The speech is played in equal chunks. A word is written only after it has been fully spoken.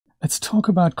let's talk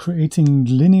about creating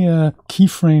linear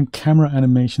keyframe camera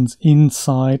animations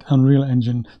inside Unreal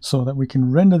Engine so that we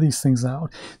can render these things out.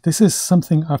 This is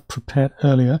something I've prepared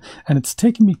earlier, and it's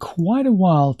taken me quite a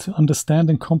while to understand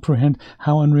and comprehend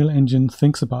how Unreal Engine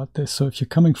thinks about this. So if you're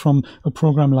coming from a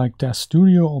program like Dash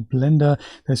Studio or Blender,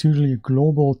 there's usually a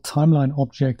global timeline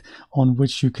object on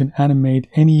which you can animate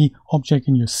any object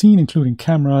in your scene, including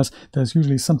cameras. There's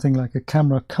usually something like a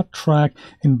camera cut track.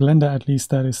 In Blender, at least,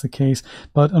 that is the case.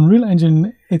 But Unreal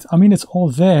Engine, it's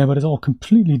all there, but it's all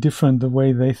completely different the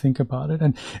way they think about it.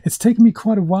 And it's taken me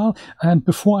quite a while. And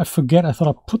before I forget, I thought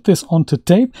I'd put this onto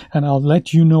tape and I'll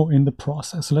let you know in the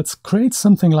process. So let's create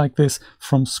something like this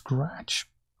from scratch.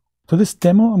 For this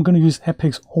demo, I'm going to use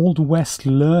Epic's Old West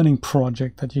learning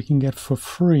project that you can get for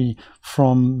free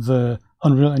from the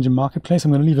Unreal Engine Marketplace.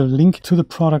 I'm going to leave a link to the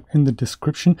product in the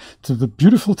description, to the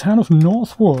beautiful town of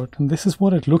Northwood. And this is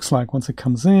what it looks like once it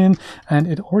comes in. And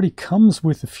it already comes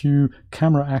with a few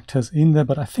camera actors in there,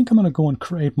 but I think I'm going to go and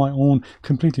create my own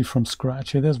completely from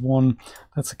scratch. Here, there's one,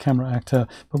 that's a camera actor,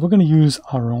 but we're going to use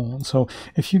our own. So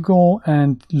if you go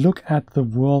and look at the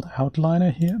world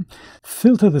outliner here,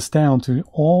 filter this down to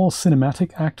all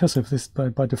cinematic actors. If this,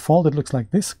 by default, it looks like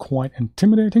this, quite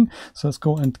intimidating. So let's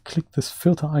go and click this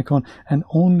filter icon and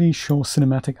only show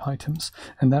cinematic items.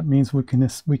 And that means we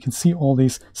can see all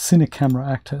these cine camera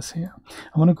actors here.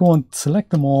 I'm going to go and select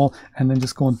them all and then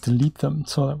just go and delete them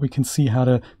so that we can see how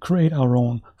to create our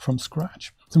own from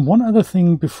scratch. So one other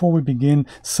thing before we begin,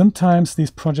 sometimes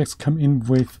these projects come in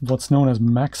with what's known as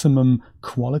maximum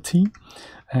quality.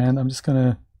 And I'm just going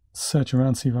to search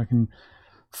around, see if I can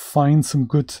find some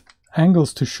good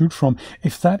angles to shoot from.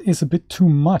 If that is a bit too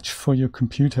much for your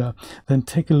computer, then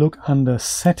take a look under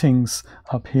settings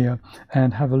up here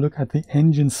and have a look at the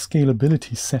engine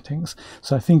scalability settings.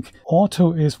 So I think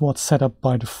auto is what's set up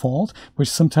by default, which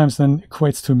sometimes then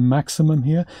equates to maximum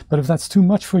here. But if that's too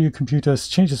much for your computer,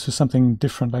 change it to something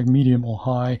different like medium or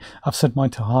high. I've set mine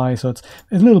to high, so it's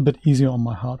a little bit easier on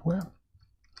my hardware.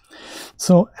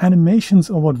 So animations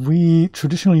are what we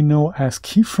traditionally know as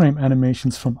keyframe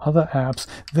animations from other apps.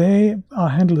 They are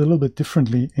handled a little bit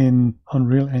differently in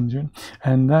Unreal Engine,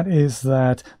 and that is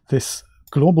that this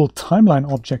global timeline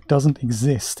object doesn't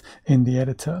exist in the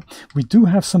editor. We do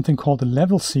have something called a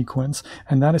level sequence,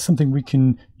 and that is something we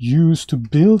can use to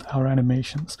build our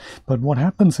animations. But what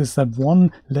happens is that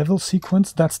one level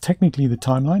sequence, that's technically the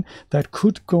timeline, that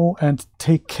could go and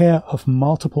take care of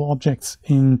multiple objects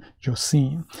in your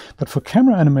scene. But for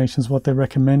camera animations, what they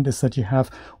recommend is that you have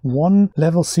one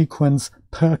level sequence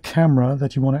per camera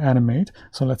that you want to animate.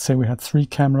 So let's say we had 3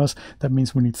 cameras. That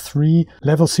means we need 3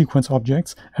 level sequence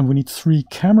objects, and we need 3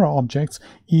 camera objects.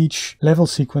 Each level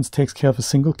sequence takes care of a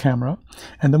single camera.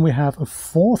 And then we have a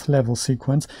 4th level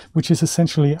sequence, which is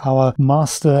essentially our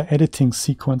master editing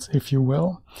sequence, if you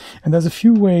will. And there's a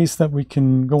few ways that we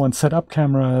can go and set up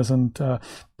cameras and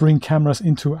bring cameras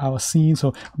into our scene.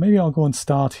 So maybe I'll go and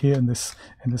start here in this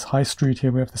high street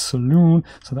here. We have the saloon,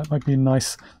 so that might be a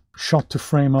nice shot to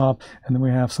frame up, and then we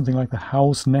have something like the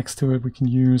house next to it we can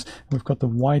use. We've got the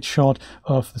wide shot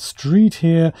of the street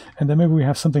here, and then maybe we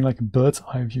have something like a bird's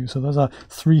eye view. So those are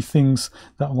 3 things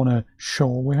that I want to show.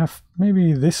 We have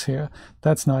maybe this here,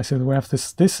 that's nice. We have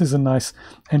this is a nice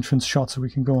entrance shot, so we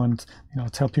can go and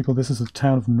tell people this is the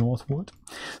town of Northwood.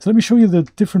 So let me show you the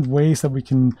different ways that we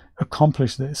can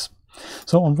accomplish this.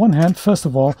 So on one hand, first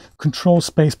of all, control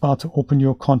spacebar to open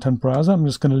your content browser. I'm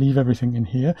just going to leave everything in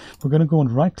here. We're going to go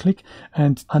and right click,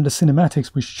 and under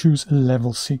cinematics we choose a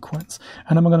level sequence,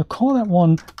 and I'm going to call that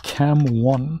one cam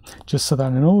 1, just so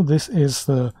that I know this is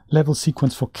the level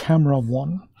sequence for camera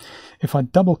 1. If I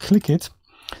double click it,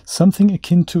 something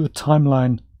akin to a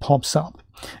timeline pops up.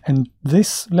 And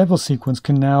this level sequence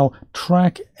can now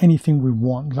track anything we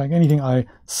want. Like anything I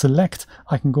select,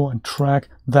 I can go and track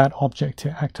that object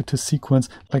here, actor to sequence,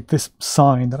 like this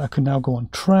sign that I can now go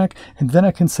and track, and then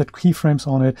I can set keyframes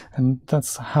on it, and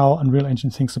that's how Unreal Engine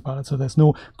thinks about it. So there's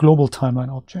no global timeline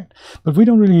object. But we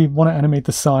don't really want to animate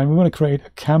the sign, we want to create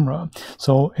a camera.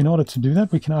 So in order to do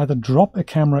that, we can either drop a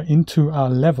camera into our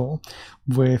level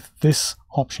with this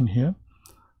option here.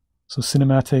 So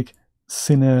cinematic,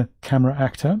 cine camera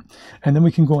actor, and then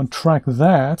we can go and track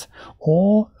that,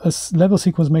 or a level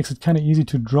sequence makes it kind of easy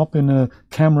to drop in a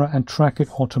camera and track it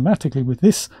automatically with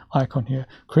this icon here.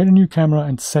 Create a new camera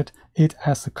and set it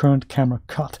as the current camera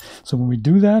cut. So when we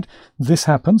do that, this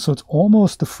happens. So it's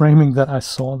almost the framing that I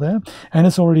saw there, and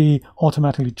it's already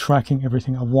automatically tracking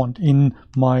everything I want in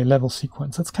my level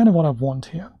sequence. That's kind of what I want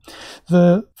here.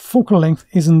 The focal length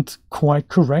isn't quite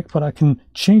correct, but I can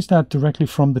change that directly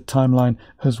from the timeline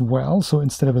as well. So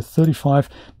instead of a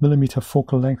 35mm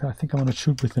focal length, I think I want to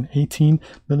shoot with an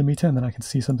 18mm, and then I can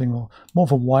see something more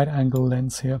of a wide angle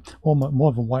lens here, or more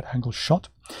of a wide angle shot.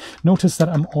 Notice that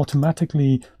I'm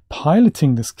automatically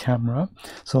piloting this camera,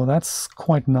 so that's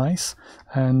quite nice,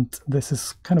 and this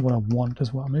is kind of what I want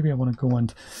as well. Maybe I want to go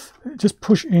and just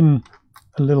push in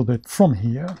a little bit from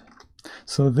here.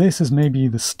 So this is maybe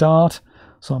the start.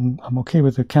 So I'm okay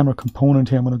with the camera component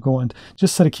here. I'm going to go and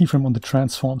just set a keyframe on the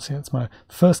transforms here. It's my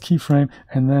first keyframe,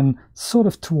 and then sort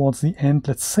of towards the end,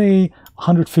 let's say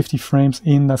 150 frames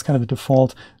in, that's kind of the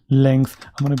default length.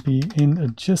 I'm going to be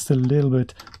in just a little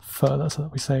bit further, so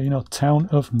that we say, you know, town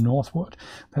of Northwood.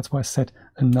 That's why I set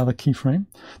another keyframe.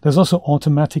 There's also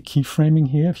automatic keyframing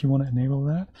here if you want to enable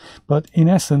that. But in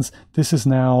essence, this is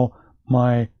now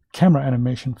my camera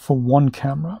animation for one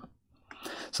camera.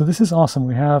 So this is awesome.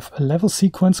 We have a level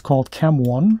sequence called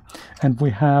Cam1, and we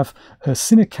have a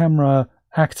Cine Camera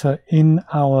actor in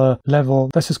our level.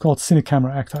 That's just called Cine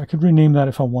Camera actor. I could rename that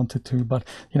if I wanted to, but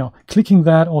you know, clicking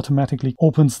that automatically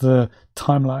opens the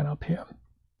timeline up here.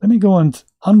 Let me go and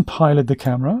unpilot the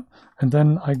camera, and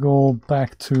then I go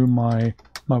back to my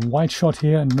wide shot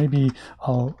here, and maybe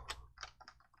I'll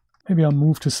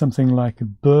move to something like a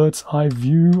bird's eye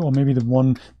view, or maybe the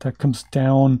one that comes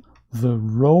down the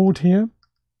road here.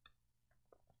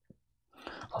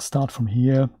 I'll start from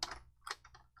here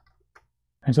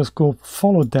and just go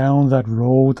follow down that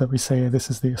road that we say this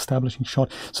is the establishing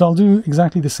shot. So I'll do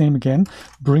exactly the same again.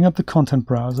 Bring up the content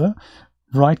browser,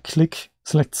 right click,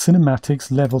 select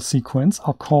cinematics level sequence.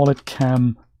 I'll call it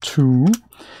Cam2,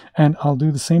 and I'll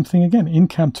do the same thing again. In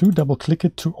Cam2, double click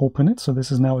it to open it. So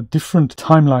this is now a different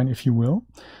timeline, if you will.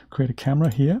 Create a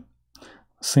camera here.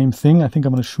 Same thing. I think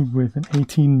I'm going to shoot with an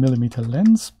 18mm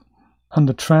lens.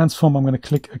 Under transform, I'm going to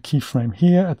click a keyframe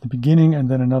here at the beginning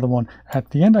and then another one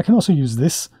at the end. I can also use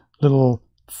this little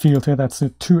field here. That's the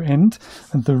to end,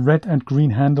 and the red and green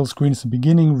handles. Green is the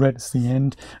beginning, red is the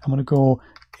end. I'm going to go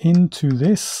into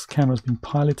this. Camera's being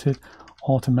piloted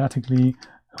automatically.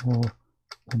 We'll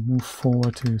move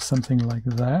forward to something like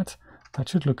that. That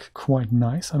should look quite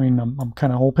nice. I mean, I'm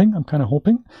kind of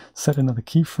hoping. Set another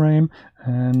keyframe,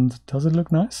 and does it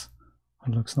look nice?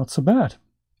 It looks not so bad.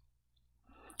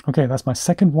 Okay, that's my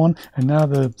second one, and now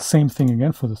the same thing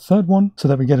again for the third one, so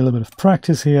that we get a little bit of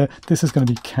practice here. This is going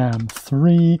to be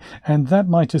Cam3, and that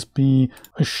might just be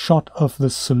a shot of the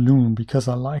saloon because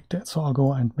I liked it. So I'll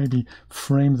go and maybe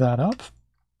frame that up.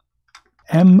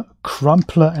 M.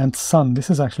 Crumpler and Son.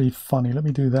 This is actually funny. Let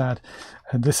me do that.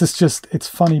 And this is just, it's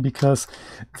funny because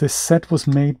this set was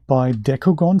made by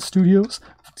Decagon Studios,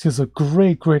 which is a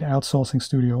great outsourcing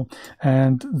studio.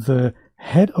 And the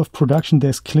head of production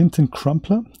there's Clinton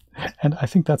Crumpler. And I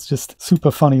think that's just super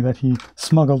funny that he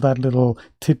smuggled that little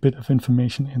tidbit of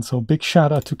information in. So big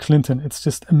shout out to Clinton. It's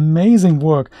just amazing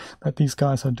work that these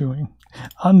guys are doing.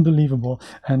 Unbelievable.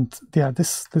 And yeah,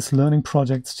 this learning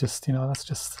project's just, you know, that's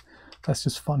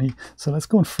just funny. So let's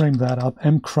go and frame that up.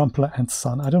 M. Crumpler and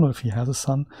Son. I don't know if he has a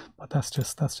son, but that's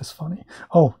just funny.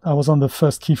 Oh, I was on the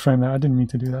first keyframe there. I didn't mean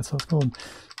to do that. So let's go and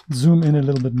zoom in a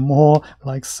little bit more,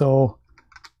 like so.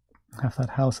 Have that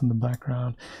house in the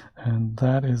background, and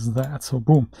that is that. So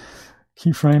boom,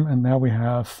 keyframe, and now we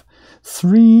have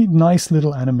three nice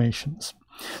little animations.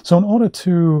 So in order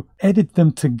to edit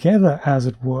them together, as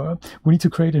it were, we need to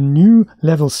create a new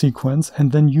level sequence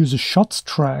and then use a shots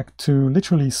track to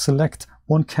literally select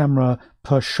one camera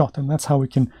per shot, and that's how we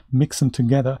can mix them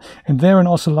together. And therein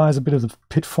also lies a bit of the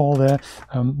pitfall there.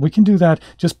 We can do that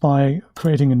just by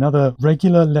creating another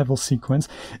regular level sequence.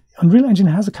 Unreal Engine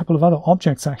has a couple of other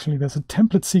objects actually. There's a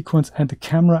template sequence and a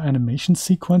camera animation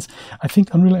sequence. I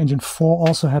think Unreal Engine 4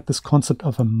 also had this concept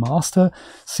of a master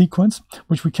sequence,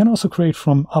 which we can also create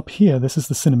from up here. This is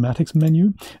the cinematics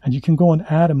menu, and you can go and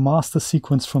add a master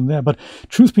sequence from there. But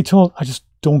truth be told, I just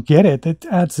don't get it. It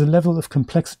adds a level of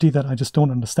complexity that I just don't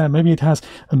understand. Maybe it has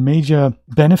a major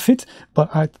benefit,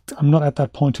 but I'm not at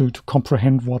that point to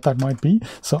comprehend what that might be.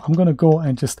 So I'm going to go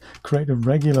and just create a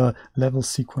regular level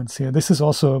sequence here. This is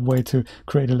also a way to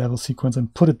create a level sequence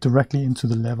and put it directly into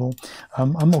the level.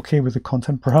 I'm okay with the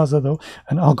content browser though,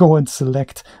 and I'll go and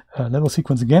select level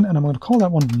sequence again, and I'm going to call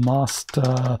that one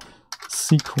master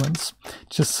sequence,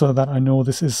 just so that I know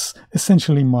this is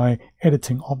essentially my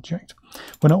editing object.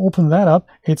 When I open that up,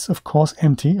 it's of course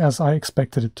empty, as I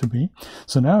expected it to be.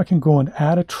 So now I can go and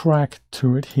add a track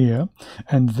to it here,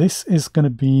 and this is going to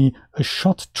be a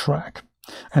shot track.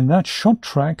 And that shot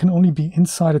track can only be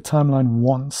inside a timeline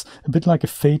once, a bit like a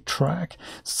fade track.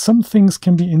 Some things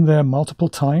can be in there multiple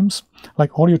times,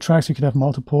 like audio tracks you could have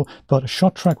multiple, but a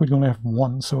shot track we can only have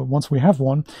one. So once we have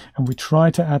one and we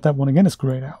try to add that one again, it's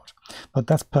grayed out. But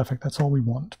that's perfect, that's all we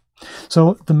want.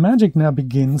 So the magic now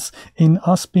begins in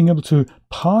us being able to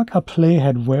park our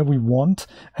playhead where we want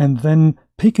and then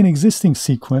pick an existing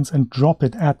sequence and drop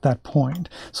it at that point.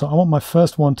 So I want my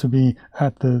first one to be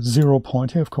at the 0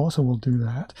 point here, of course, so we'll do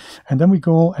that. And then we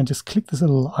go and just click this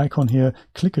little icon here,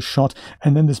 click a shot,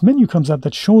 and then this menu comes up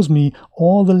that shows me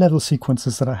all the level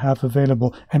sequences that I have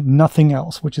available and nothing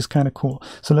else, which is kind of cool.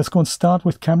 So let's go and start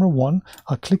with camera 1.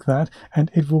 I'll click that and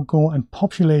it will go and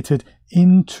populate it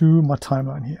into my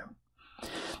timeline here.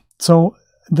 So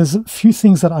there's a few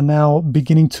things that are now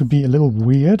beginning to be a little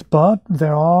weird, but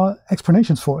there are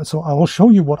explanations for it. So I will show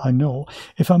you what I know.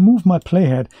 If I move my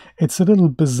playhead, it's a little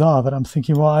bizarre that I'm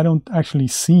thinking, well, I don't actually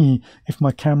see if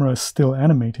my camera is still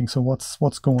animating. So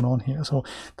what's going on here? So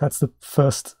that's the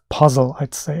first puzzle,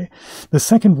 I'd say. The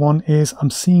second one is I'm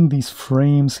seeing these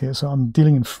frames here. So I'm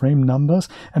dealing in frame numbers,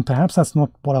 and perhaps that's not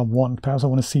what I want. Perhaps I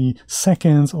want to see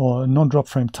seconds or non-drop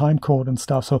frame time code and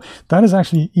stuff. So that is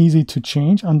actually easy to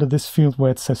change under this field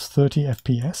where it says 30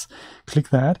 FPS. Click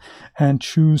that and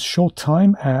choose show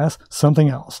time as something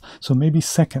else. So maybe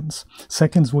seconds.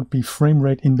 Seconds would be frame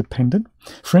rate independent.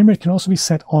 Frame rate can also be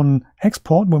set on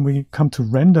export when we come to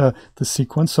render the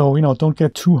sequence. So, don't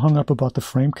get too hung up about the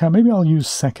frame count. Maybe I'll use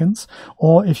seconds.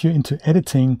 Or if you're into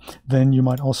editing, then you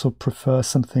might also prefer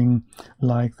something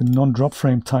like the non-drop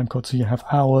frame timecode. So you have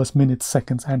hours, minutes,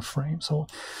 seconds, and frames. So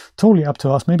totally up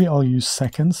to us. Maybe I'll use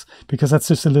seconds because that's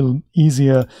just a little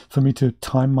easier for me to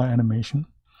time my animation.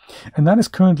 And that is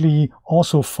currently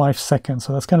also 5 seconds.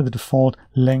 So that's kind of the default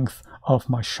length of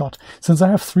my shot. Since I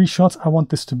have 3 shots, I want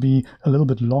this to be a little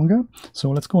bit longer. So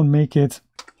let's go and make it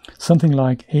something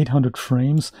like 800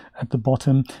 frames at the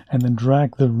bottom, and then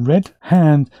drag the red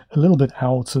hand a little bit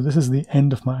out. So this is the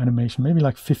end of my animation, maybe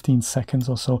like 15 seconds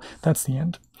or so. That's the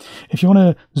end. If you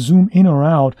want to zoom in or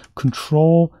out,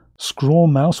 Control scroll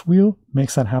mouse wheel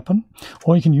makes that happen.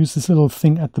 Or you can use this little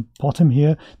thing at the bottom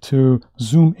here to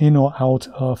zoom in or out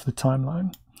of the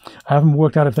timeline. I haven't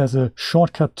worked out if there's a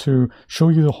shortcut to show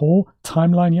you the whole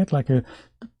timeline yet, like a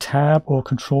tab or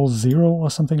Control 0 or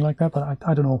something like that, but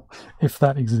I don't know if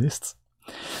that exists.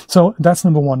 So that's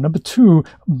number one. Number two,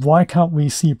 why can't we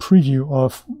see a preview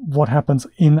of what happens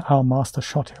in our master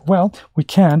shot here? Well, we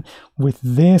can with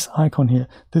this icon here,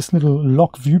 this little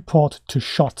lock viewport to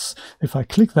shots. If I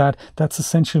click that, that's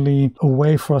essentially a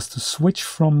way for us to switch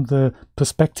from the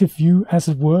perspective view, as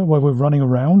it were, where we're running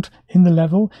around in the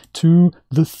level, to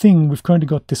the thing we've currently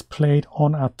got displayed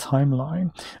on our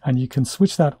timeline. And you can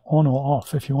switch that on or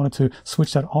off. If you wanted to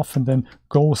switch that off and then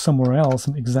go somewhere else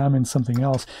and examine something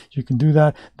else, you can do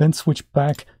that, then switch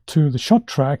back to the shot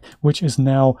track, which is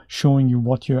now showing you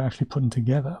what you're actually putting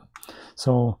together.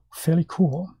 So fairly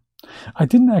cool. I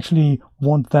didn't actually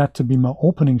want that to be my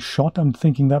opening shot. I'm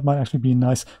thinking that might actually be a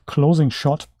nice closing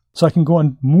shot. So I can go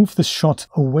and move this shot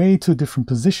away to a different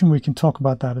position. We can talk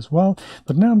about that as well.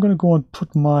 But now I'm going to go and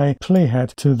put my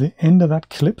playhead to the end of that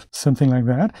clip, something like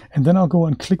that. And then I'll go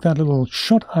and click that little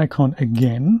shot icon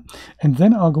again. And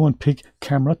then I'll go and pick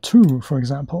camera 2, for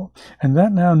example. And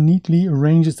that now neatly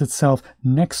arranges itself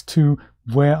next to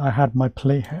where I had my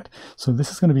playhead. So this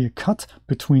is going to be a cut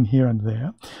between here and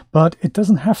there, but it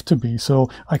doesn't have to be. So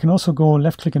I can also go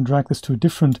left click and drag this to a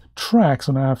different track.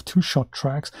 So now I have 2 shot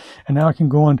tracks, and now I can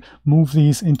go and move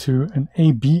these into an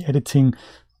A/B editing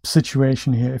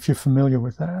situation here, if you're familiar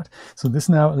with that. So this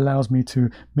now allows me to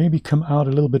maybe come out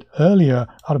a little bit earlier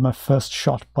out of my first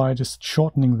shot by just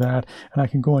shortening that, and I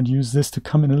can go and use this to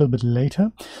come in a little bit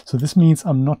later. So this means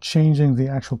I'm not changing the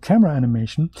actual camera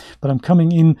animation, but I'm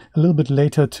coming in a little bit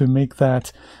later to make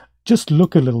that just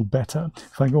look a little better.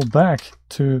 If I go back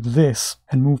to this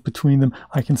and move between them,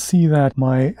 I can see that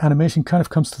my animation kind of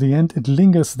comes to the end. It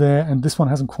lingers there, and this one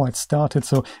hasn't quite started.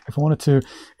 So if I wanted to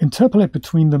interpolate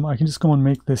between them, I can just go and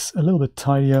make this a little bit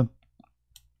tidier,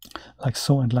 like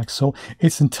so and like so.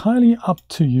 It's entirely up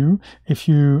to you if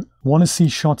you want to see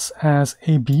shots as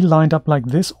A/B lined up like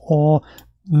this or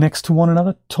next to one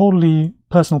another. Totally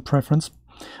personal preference.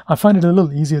 I find it a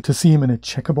little easier to see him in a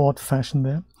checkerboard fashion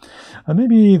there. And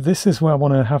maybe this is where I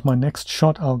want to have my next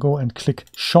shot. I'll go and click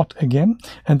shot again,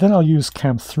 and then I'll use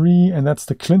cam 3, and that's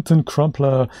the Clinton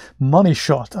Crumpler money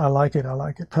shot. I like it,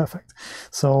 perfect.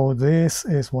 So this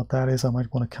is what that is. I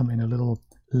might want to come in a little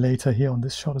later here on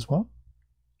this shot as well.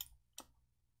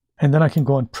 And then I can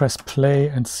go and press play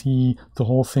and see the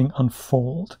whole thing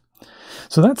unfold.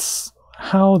 So that's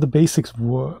how the basics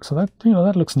work. So that, you know,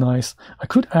 that looks nice. I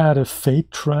could add a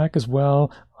fade track as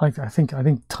well. I think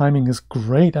timing is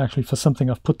great actually for something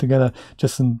I've put together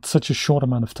just in such a short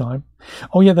amount of time.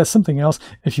 Oh yeah, there's something else.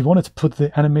 If you wanted to put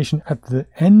the animation at the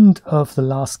end of the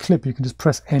last clip, you can just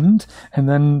press end, and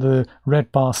then the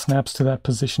red bar snaps to that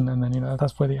position, and then, you know,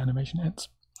 that's where the animation ends.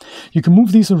 You can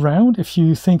move these around if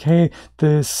you think, hey,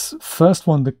 this first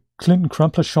one, the Clinton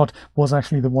Crumpler shot, was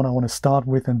actually the one I want to start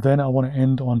with, and then I want to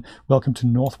end on Welcome to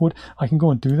Northwood. I can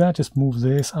go and do that. Just move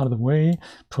this out of the way,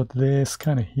 put this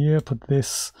kind of here, put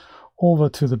this over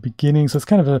to the beginning. So it's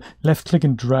kind of a left click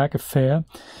and drag affair.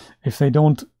 If they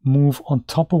don't move on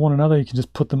top of one another, you can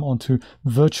just put them onto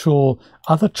virtual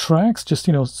other tracks. Just,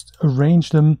 you know, arrange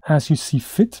them as you see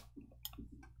fit,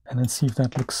 and then see if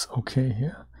that looks okay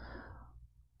here.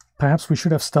 Perhaps we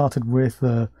should have started with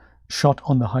the shot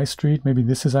on the high street. Maybe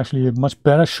this is actually a much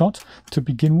better shot to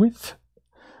begin with.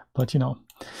 But, you know,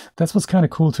 that's what's kind of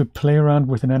cool, to play around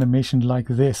with an animation like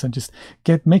this and just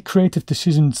make creative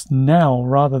decisions now,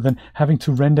 rather than having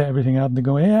to render everything out and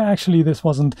go, yeah, actually this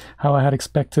wasn't how I had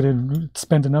expected it.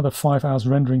 Spend another 5 hours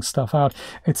rendering stuff out.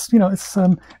 It's, you know, it's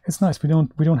nice. We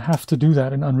don't have to do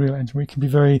that in Unreal Engine. We can be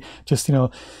very just, you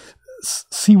know,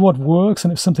 see what works,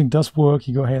 and if something does work,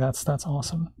 you go, hey, that's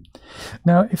awesome.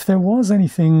 Now, if there was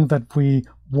anything that we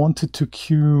wanted to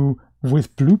cue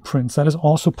with blueprints, that is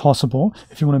also possible.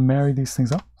 If you want to marry these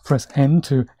things up, press N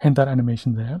to end that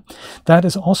animation there. That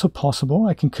is also possible.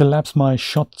 I can collapse my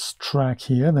shots track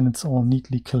here, then it's all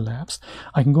neatly collapsed.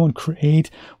 I can go and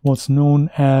create what's known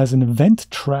as an event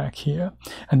track here,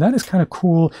 and that is kind of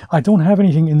cool. I don't have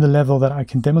anything in the level that I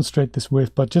can demonstrate this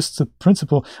with, but just the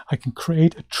principle, I can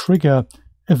create a trigger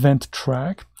event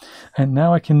track, and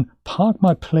now I can park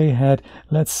my playhead,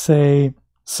 let's say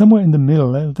somewhere in the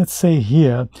middle. Let's say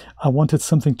here I wanted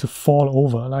something to fall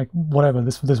over, like whatever,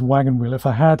 this wagon wheel. If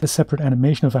I had a separate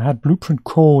animation, if I had blueprint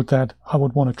code that I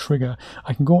would want to trigger,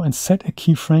 I can go and set a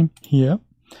keyframe here.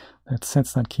 That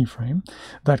sets that keyframe.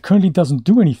 That currently doesn't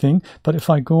do anything, but if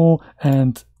I go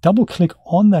and double click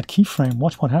on that keyframe,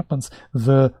 watch what happens.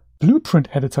 The blueprint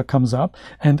editor comes up,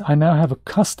 and I now have a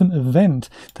custom event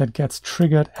that gets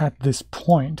triggered at this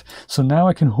point. So now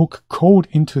I can hook code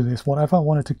into this. Whatever I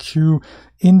wanted to cue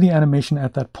in the animation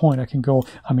at that point, I can go,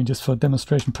 I mean, just for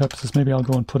demonstration purposes, maybe I'll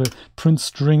go and put a print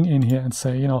string in here and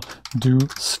say, you know, do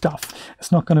stuff.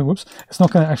 It's not going to, whoops, it's not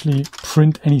going to actually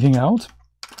print anything out,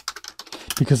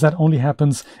 because that only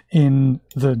happens in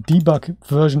the debug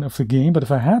version of the game. But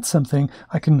if I had something,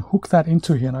 I can hook that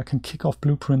into here and I can kick off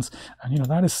blueprints, and, you know,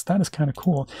 that is kind of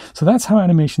cool. So that's how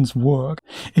animations work.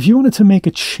 If you wanted to make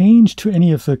a change to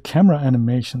any of the camera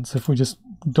animations, if we just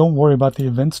don't worry about the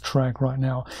events track right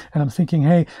now, and I'm thinking,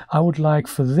 hey, I would like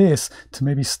for this to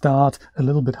maybe start a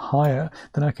little bit higher,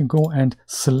 then I can go and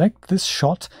select this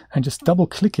shot and just double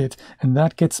click it, and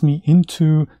that gets me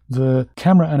into the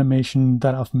camera animation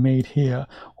that I've made here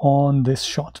on this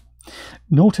shot.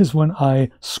 Notice when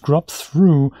I scrub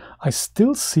through, I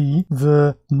still see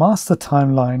the master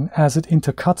timeline as it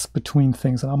intercuts between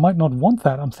things, and I might not want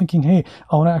that. I'm thinking, hey,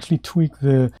 I want to actually tweak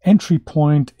the entry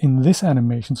point in this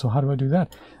animation. So how do I do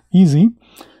that? Easy.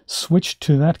 Switch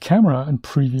to that camera and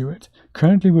preview it.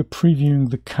 Currently we're previewing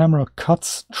the camera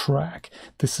cuts track.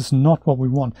 This is not what we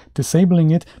want.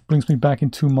 Disabling it brings me back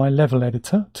into my level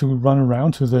editor to run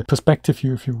around to the perspective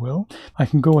view, if you will. I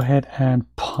can go ahead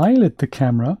and pilot the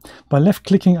camera. By left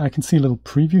clicking, I can see a little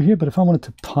preview here, but if I wanted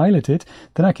to pilot it,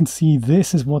 then I can see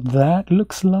this is what that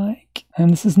looks like.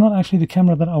 And this is not actually the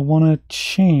camera that I want to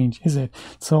change, is it?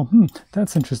 So,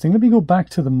 that's interesting. Let me go back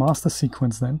to the master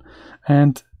sequence then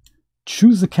and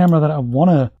choose the camera that I want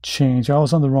to change. I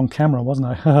was on the wrong camera, wasn't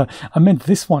I? I meant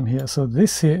this one here. So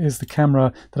this here is the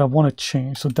camera that I want to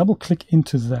change. So double click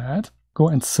into that, go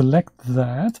and select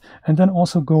that, and then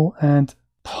also go and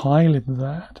pilot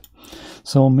that.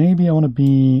 So maybe I want to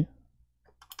be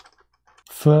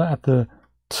further at the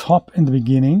top in the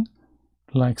beginning,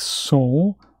 like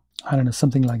so. I don't know,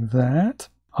 something like that.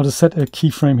 I'll just set a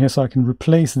keyframe here so I can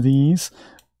replace these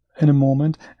in a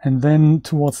moment, and then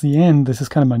towards the end, this is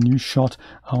kind of my new shot.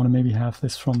 I want to maybe have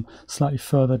this from slightly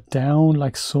further down,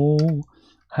 like so,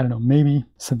 I don't know, maybe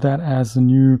set that as a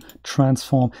new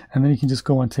transform, and then you can just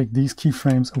go and take these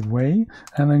keyframes away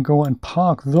and then go and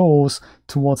park those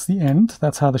towards the end.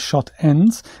 That's how the shot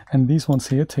ends. And these ones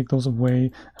here, take those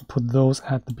away and put those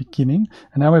at the beginning.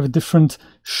 And now we have a different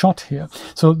shot here.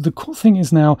 So the cool thing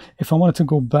is now, if I wanted to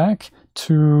go back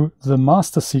to the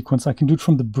master sequence, I can do it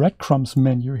from the breadcrumbs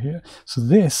menu here. So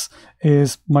this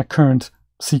is my current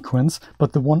sequence,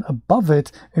 but the one above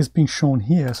it is being shown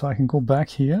here. So I can go back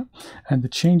here and the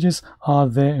changes are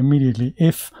there immediately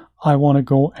if I want to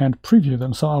go and preview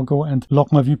them. So I'll go and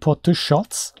lock my viewport to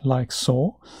shots like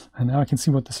so, and now I can see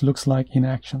what this looks like in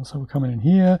action. So we're coming in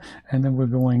here and then we're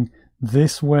going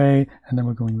this way and then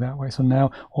we're going that way. So now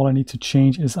all I need to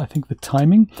change is, I think, the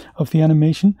timing of the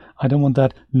animation. I don't want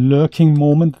that lurking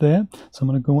moment there, so I'm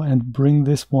going to go and bring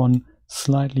this one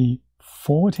slightly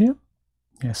forward here.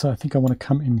 Yeah, so I think I want to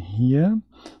come in here.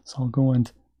 So I'll go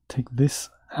and take this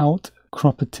out,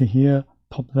 crop it to here,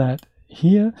 pop that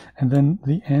here, and then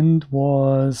the end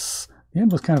was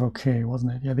kind of okay,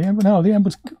 wasn't it? Yeah, the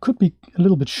end could be a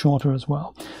little bit shorter as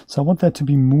well. So I want there to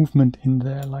be movement in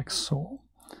there like so.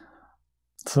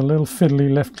 It's a little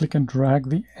fiddly, left click and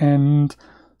drag the end,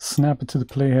 snap it to the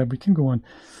playhead. We can go and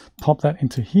pop that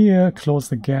into here, close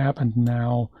the gap, and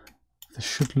now this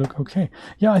should look okay.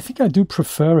 Yeah, I think I do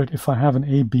prefer it if I have an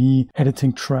A/B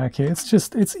editing track here.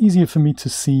 It's easier for me to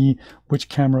see which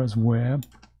camera is where.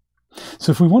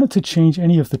 So if we wanted to change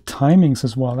any of the timings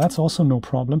as well, that's also no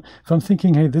problem. If I'm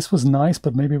thinking, hey, this was nice,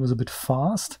 but maybe it was a bit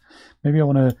fast, maybe I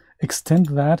want to extend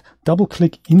that, double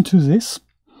click into this,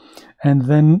 and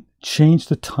then change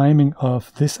the timing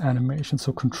of this animation.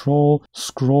 So control,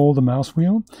 scroll the mouse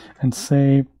wheel and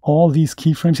say all these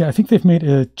keyframes. Yeah, I think they've made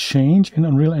a change in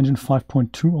Unreal Engine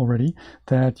 5.2 already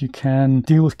that you can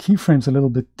deal with keyframes a little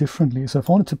bit differently. So if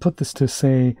I wanted to put this to,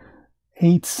 say,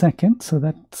 8 seconds, so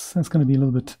that's going to be a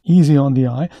little bit easier on the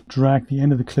eye. Drag the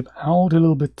end of the clip out a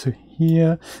little bit to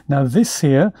here. Now this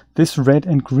here, this red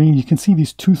and green, you can see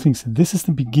these two things. This is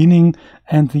the beginning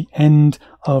and the end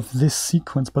of this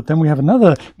sequence, but then we have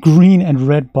another green and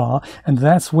red bar, and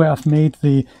that's where I've made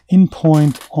the in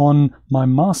point on my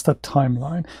master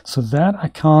timeline. So that I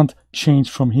can't change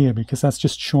from here because that's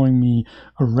just showing me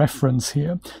a reference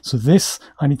here. So this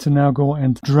I need to now go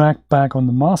and drag back on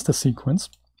the master sequence.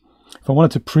 If I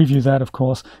wanted to preview that, of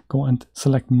course, go and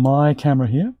select my camera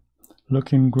here,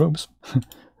 looking gross,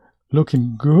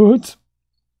 looking good,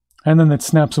 and then it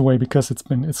snaps away because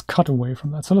it's cut away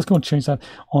from that. So let's go and change that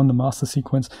on the master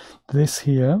sequence. This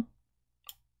here,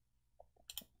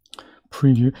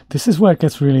 preview. This is where it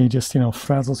gets really just,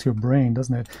 frazzles your brain,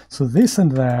 doesn't it? So this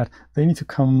and that, they need to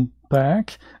come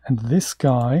back, and this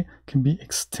guy can be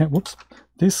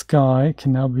this guy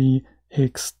can now be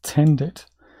extended.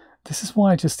 This is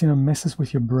why it just messes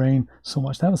with your brain so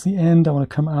much. That was the end. I want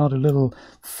to come out a little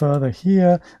further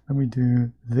here. Then we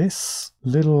do this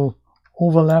little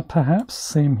overlap perhaps.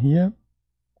 Same here.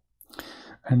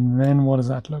 And then what does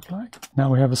that look like?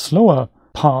 Now we have a slower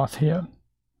path here.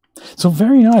 So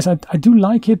very nice. I do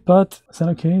like it, but is that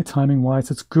okay? Timing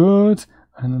wise, it's good.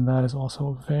 And then that is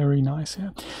also very nice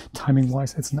here. Timing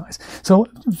wise, it's nice. So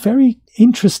very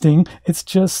interesting. It's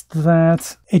just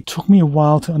that it took me a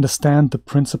while to understand the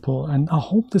principle, and I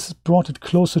hope this has brought it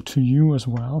closer to you as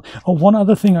well. Oh, one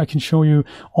other thing I can show you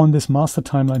on this master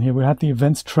timeline here. We had the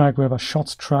events track, we have a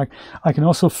shots track. I can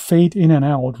also fade in and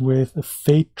out with a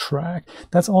fade track.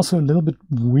 That's also a little bit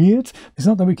weird. It's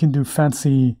not that we can do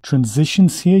fancy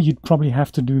transitions here. You'd probably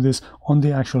have to do this on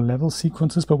the actual level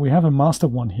sequences, but we have a master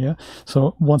one here.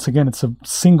 So once again, it's a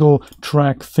single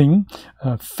track thing,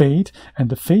 fade, and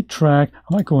the fade track,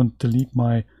 I might go and delete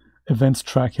my events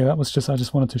track here. That was just, I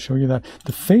just wanted to show you that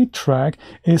the fade track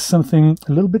is something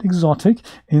a little bit exotic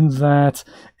in that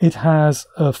it has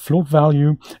a float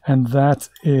value, and that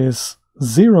is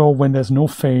 0 when there's no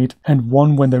fade and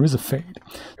 1 when there is a fade.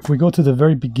 If we go to the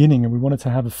very beginning and we wanted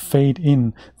to have a fade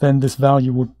in, then this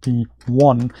value would be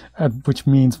 1, which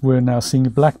means we're now seeing a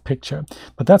black picture.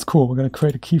 But that's cool. We're going to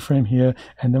create a keyframe here,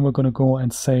 and then we're going to go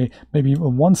and say maybe a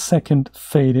 1 second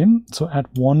fade in. So at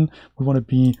 1, we want to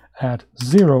be at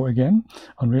 0 again.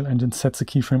 Unreal Engine sets the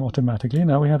keyframe automatically.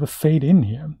 Now we have a fade in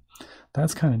here.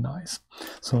 That's kind of nice.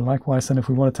 So likewise, then if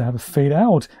we wanted to have a fade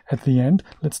out at the end,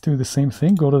 let's do the same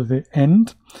thing. Go to the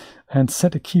end and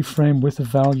set a keyframe with a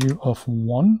value of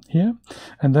 1 here.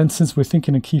 And then since we're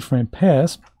thinking in keyframe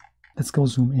pairs, let's go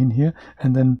zoom in here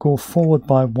and then go forward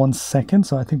by 1 second.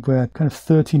 So I think we're kind of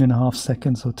 13.5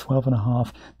 seconds or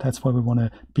 12.5. That's where we want to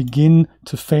begin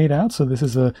to fade out. So this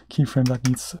is a keyframe that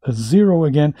needs a 0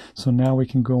 again. So now we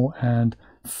can go and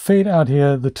fade out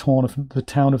here the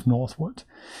town of Northwood.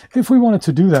 If we wanted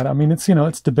to do that, I mean, it's, you know,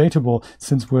 it's debatable.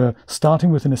 Since we're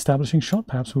starting with an establishing shot,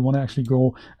 perhaps we want to actually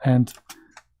go and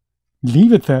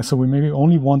leave it there. So we maybe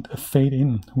only want a fade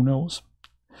in, who knows?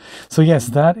 So yes,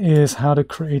 that is how to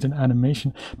create an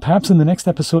animation. Perhaps in the next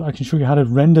episode I can show you how to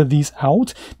render these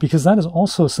out, because that is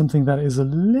also something that is a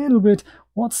little bit,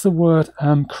 what's the word,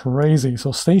 crazy.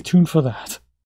 So stay tuned for that.